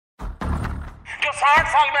60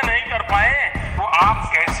 साल में नहीं कर पाए वो आप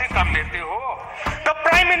कैसे कर लेते हो? The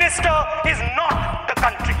prime minister is not the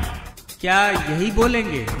country. क्या यही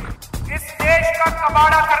बोलेंगे? इस देश का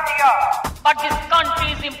कबाड़ा कर दिया। But this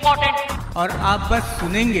country is important. और आप बस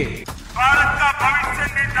सुनेंगे? भारत का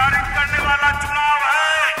भविष्य निर्धारित करने वाला चुनाव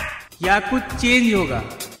है। या कुछ चेंज होगा?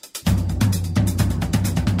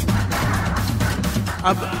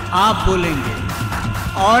 अब आप बोलेंगे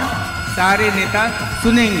और सारे नेता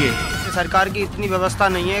सुनेंगे। सरकार की इतनी व्यवस्था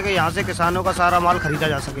नहीं है कि यहाँ से किसानों का सारा माल खरीदा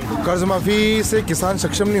जा सके। कर्ज माफी से किसान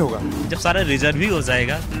सक्षम नहीं होगा। जब सारा रिजर्व ही हो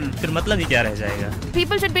जाएगा फिर मतलब ही क्या रह जाएगा?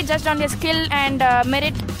 People should be judged on their skill and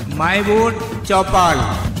merit. My vote चौपाल,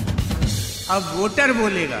 अब वोटर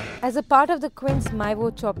बोलेगा। As a part of the Quint's My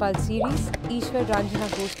Vote Chopal series, Ishwar Ranjana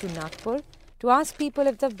goes to Nagpur to ask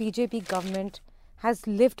people if the BJP government has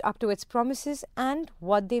lived up to its promises and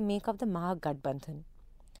what they make of the Mahagathbandhan.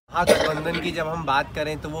 महागठबंधन की जब हम बात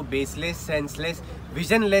करें तो वो baseless, senseless,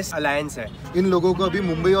 visionless alliance है। इन लोगों को अभी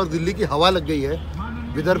मुंबई और दिल्ली की हवा लग गई है।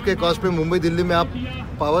 विदर्भ के कॉस्ट पे मुंबई दिल्ली में आप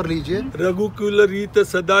पावर लीजिए। रघुकुल रीत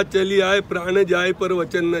सदा चली आए, प्राण जाए पर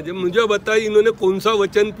वचन न जाए। मुझे बताइए इन्होंने कौन सा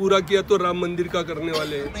वचन पूरा किया तो राम मंदिर का करने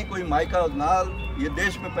वाले हैं। नहीं कोई माई का नाल ये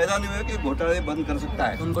देश में पैदा नहीं हुआ कि घोटाले बंद कर सकता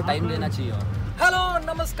है। उनको टाइम देना चाहिए। Hello,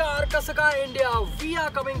 Namaskar, Kasaka India. We are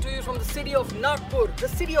coming to you from the city of Nagpur, the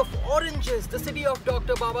city of oranges, the city of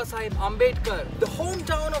Dr. Babasaheb Ambedkar, the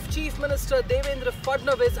hometown of Chief Minister Devendra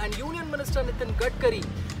Fadnavis and Union Minister Nitin Gadkari,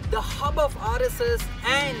 the hub of RSS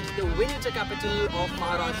and the winter capital of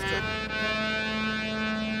Maharashtra.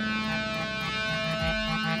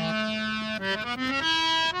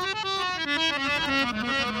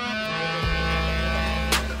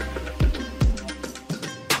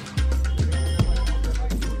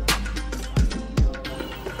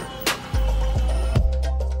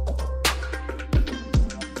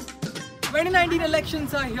 The 2019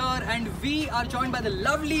 elections are here and we are joined by the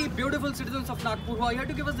lovely, beautiful citizens of Nagpur who are here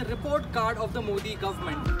to give us the report card of the Modi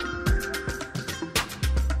government.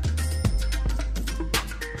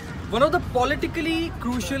 One of the politically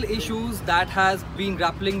crucial issues that has been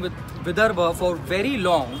grappling with Vidarbha for very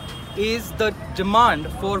long is the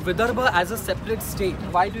demand for Vidarbha as a separate state.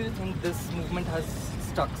 Why do you think this movement has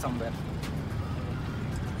stuck somewhere?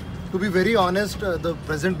 To be very honest, the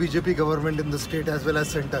present BJP government in the state as well as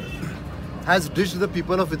center has dished the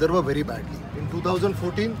people of Vidarbha very badly. In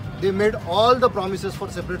 2014, they made all the promises for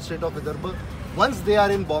separate state of Vidarbha. Once they are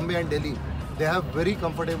in Bombay and Delhi, they have very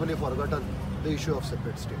comfortably forgotten the issue of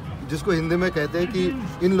separate state. जिसको हिंदी में कहते हैं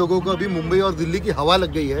कि इन लोगों को अभी मुंबई और दिल्ली की हवा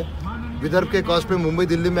लग गई है। विदर्भ के कॉस्ट पे मुंबई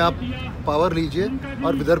दिल्ली में आप पावर लीजिए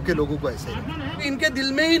और विदर्भ के लोगों को ऐसे ही। इनके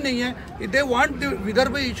दिल में ही नहीं है। They want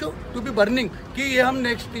Vidarbha issue to be burning कि ये हम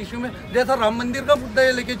नेक्स्ट इशू में जैसा राम मंदिर का मुद्दा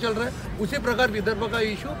ये लेके चल रहा है उसी प्रकार विदर्भ का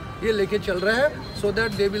इशू ये लेके चल रहा है so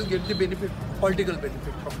that they will get the benefit, political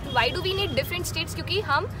benefit from. Why do we need different states? क्योंकि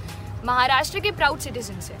हम महाराष्ट्र के प्राउड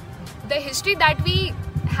सिटीजन्स हैं। The history that we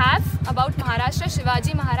have about Maharashtra,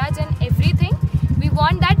 Shivaji Maharaj and everything, we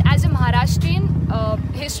want that as a Maharashtrian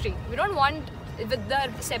history. We don't want with the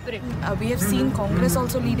separate. We have seen Congress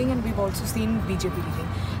also leading and we've also seen BJP leading.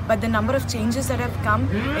 But the number of changes that have come,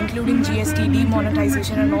 including GST,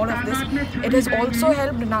 demonetization and all of this, it has also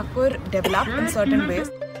helped Nagpur develop in certain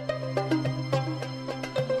ways.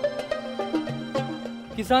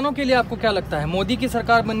 किसानों के लिए आपको क्या लगता है, मोदी की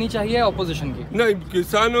सरकार बननी चाहिए ऑपोजिशन की? नहीं,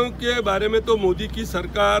 किसानों के बारे में तो मोदी की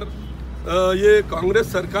सरकार ये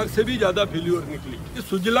कांग्रेस सरकार से भी ज्यादा फेल्यूर निकली।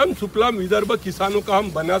 सुजलाम सुफलाम विदर्भ किसानों का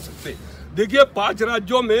हम बना सकते। देखिए 5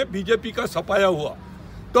 राज्यों में बीजेपी का सफाया हुआ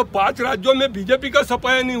तो 5 राज्यों में बीजेपी का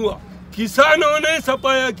सफाया नहीं हुआ, किसानों ने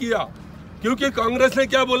सफाया किया। क्योंकि कांग्रेस ने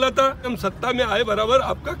क्या बोला था, हम सत्ता में आए बराबर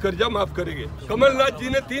आपका कर्जा माफ करेंगे। कमलनाथ जी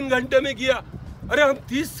ने 3 घंटे में किया। अरे हम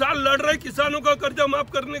 30 साल लड़ रहे किसानों का कर्जा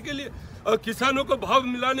माफ करने के लिए और किसानों को भाव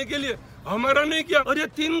मिलाने के लिए, हमारा नहीं किया और ये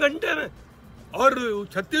 3 घंटे में, और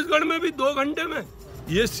छत्तीसगढ़ में भी 2 घंटे में।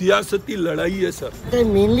 ये सियासती लड़ाई है सर।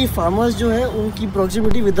 मेनली फार्मर्स जो है उनकी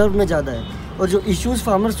प्रोक्सिमिटी विदर्भ में ज़्यादा है और जो इश्यूज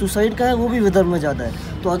फार्मर सुसाइड का है वो भी विदर्भ में ज़्यादा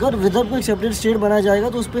है। तो अगर विदर्भ को एक सेपरेट स्टेट बनाया जाएगा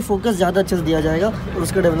तो उस पर फोकस ज़्यादा अच्छे से दिया जाएगा और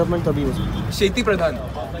उसका डेवलपमेंट तभी हो सकता है। खेती प्रधान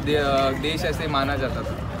देश ऐसे माना जाता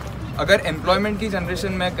था। अगर एम्प्लॉयमेंट की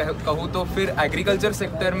जनरेशन में कहूँ तो फिर एग्रीकल्चर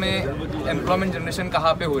सेक्टर में एम्प्लॉयमेंट जनरेशन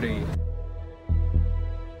कहाँ पे हो रही है?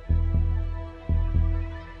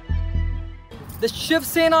 The Shiv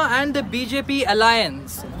Sena and the BJP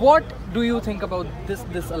alliance. What do you think about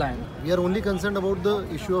this alliance? We are only concerned about the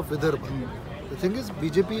issue of Vidarbha. The thing is,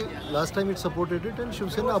 BJP last time it supported it and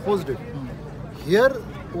Shiv Sena opposed it. Here,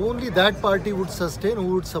 only that party would sustain, who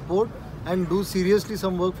would support and do seriously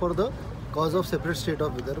some work for the cause of separate state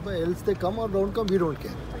of Vidarbha. Else they come or don't come, we don't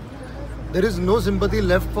care. there is no sympathy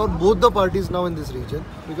left for both the parties now in this region,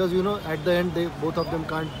 because you know at the end both of them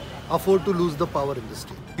can't afford to lose the power in this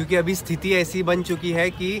state. क्योंकि अभी स्थिति ऐसी बन चुकी है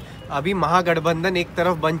कि अभी महागठबंधन एक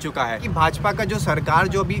तरफ बन चुका है कि भाजपा का जो सरकार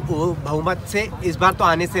जो अभी बहुमत से इस बार तो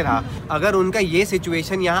आने से रहा, अगर उनका ये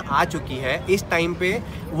सिचुएशन यहाँ आ चुकी है इस टाइम पे,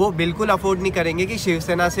 वो बिल्कुल अफोर्ड नहीं करेंगे कि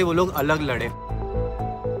शिवसेना से वो लोग अलग लड़े।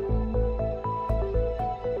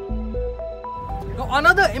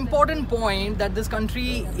 Another important point that this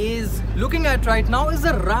country is looking at right now is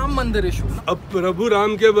the Ram Mandir issue. अब प्रभु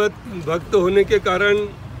राम के भक्त होने के कारण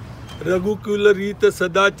रघुकुल रीत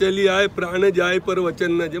सदा चली आए, प्राण जाए पर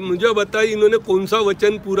वचन न जाए। मुझे बताइए इन्होंने कौन सा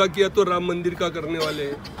वचन पूरा किया तो राम मंदिर का करने वाले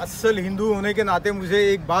हैं। असल हिंदू होने के नाते मुझे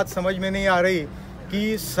एक बात समझ में नहीं आ रही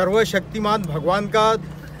कि सर्वशक्तिमान भगवान का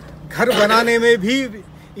घर बनाने में भी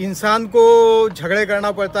इंसान को झगड़े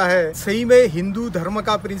करना पड़ता है। सही में हिंदू धर्म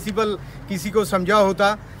का प्रिंसिपल किसी को समझा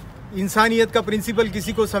होता, इंसानियत का प्रिंसिपल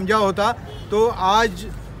किसी को समझा होता, तो आज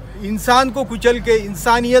इंसान को कुचल के,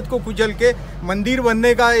 इंसानियत को कुचल के मंदिर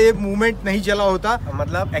बनने का एक मूवमेंट नहीं चला होता।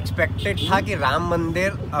 मतलब एक्सपेक्टेड था कि राम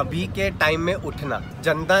मंदिर अभी के टाइम में उठना,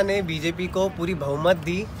 जनता ने बीजेपी को पूरी बहुमत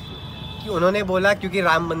दी कि उन्होंने बोला क्योंकि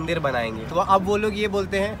राम मंदिर बनाएंगे, तो अब वो लोग ये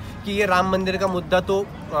बोलते हैं कि ये राम मंदिर का मुद्दा तो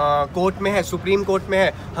कोर्ट में है, सुप्रीम कोर्ट में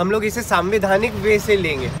है, हम लोग इसे संवैधानिक वे से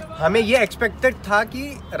लेंगे। हमें ये एक्सपेक्टेड था कि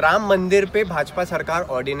राम मंदिर पे भाजपा सरकार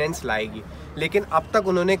ऑर्डिनेंस लाएगी, लेकिन अब तक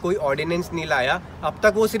उन्होंने कोई ऑर्डिनेंस नहीं लाया। अब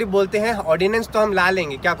तक वो सिर्फ बोलते हैं ऑर्डिनेंस तो हम ला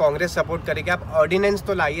लेंगे। क्या कांग्रेस सपोर्ट करेगी? आप ऑर्डिनेंस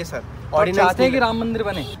तो लाइए सर। ऑर्डिनेंस चाहते हैं कि राम मंदिर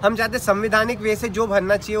बने? हम चाहते संवैधानिक वे से जो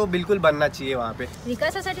बनना चाहिए वो बिल्कुल बनना चाहिए वहाँ पे।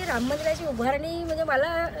 विकासासाठी राम मंदिराची उभारणी म्हणजे मला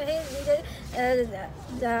हे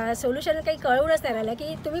म्हणजे सोल्युशन काही कळूनच नाही राहिलं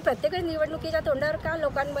की तुम्ही प्रत्येक निवडणुकीच्या तोंडावर का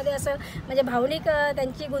लोकांमध्ये असं म्हणजे भावनिक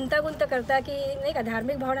त्यांची गुंतागुंत करता की नाही का,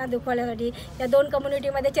 धार्मिक भावना दुखवण्यासाठी या दोन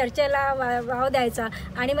कम्युनिटीमध्ये चर्चेला वाव द्यायचा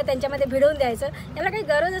आणि मग त्यांच्यामध्ये भिडवून द्यायचं, याला काही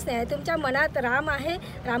गरजच नाही। तुमच्या मनात राम आहे,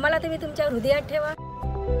 रामाला तुम्ही तुमच्या हृदयात ठेवा।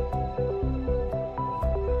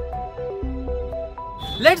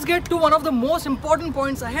 Let's get to one of the most important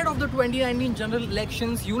points ahead of the 2019 general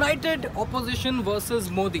elections, united opposition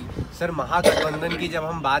versus Modi. Sir महागठबंधन की जब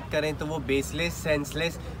हम बात करें तो वो बेसलेस,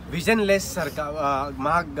 सेंसलेस, विजनलेस सरकार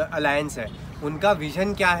महा अलायंस है। उनका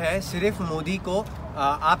विजन क्या है? सिर्फ मोदी को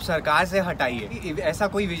आप सरकार से हटाइए। ऐसा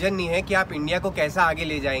कोई विजन नहीं है कि आप इंडिया को कैसा आगे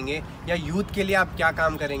ले जाएंगे या यूथ के लिए आप क्या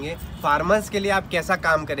काम करेंगे, फार्मर्स के लिए आप कैसा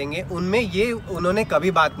काम करेंगे, उनमें ये उन्होंने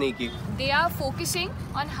कभी बात नहीं की। They are focusing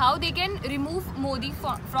on how they can remove Modi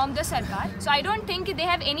from the Sarkar. So I don't think they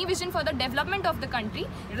have any vision for the development of the country.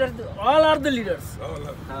 All are the leaders.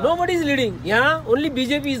 Nobody is leading. यहाँ only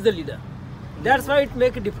BJP is the leader. That's why it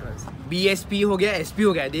make a difference. BSP हो गया, SP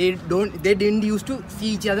हो गया. They didn't used to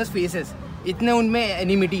see each other's faces. इतने उनमें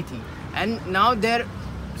enmity थी. And now their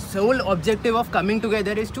sole objective of coming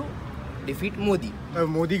together is to defeat Modi.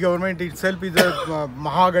 Modi government itself is a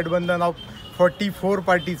Mahagठबंधन of 44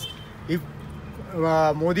 parties. If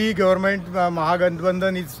Modi government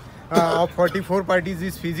Mahagठबंधन is of 44 parties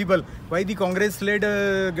is feasible, why the Congress-led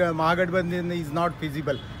Mahagठबंधन is not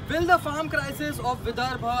feasible? Will the farm crisis of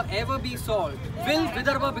Vidarbha ever be solved? Will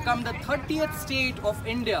Vidarbha become the 30th state of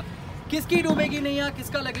India? किसकी डूबेगी नैया,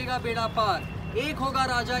 किसका लगेगा बेड़ा पार? एक होगा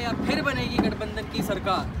राजा या फिर बनेगी गठबंधन की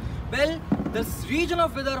सरकार? Well, the region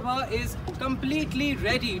of Vidarbha is completely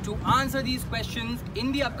ready to answer these questions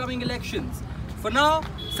in the upcoming elections. For now,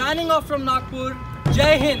 signing off from Nagpur,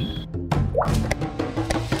 Jai Hind!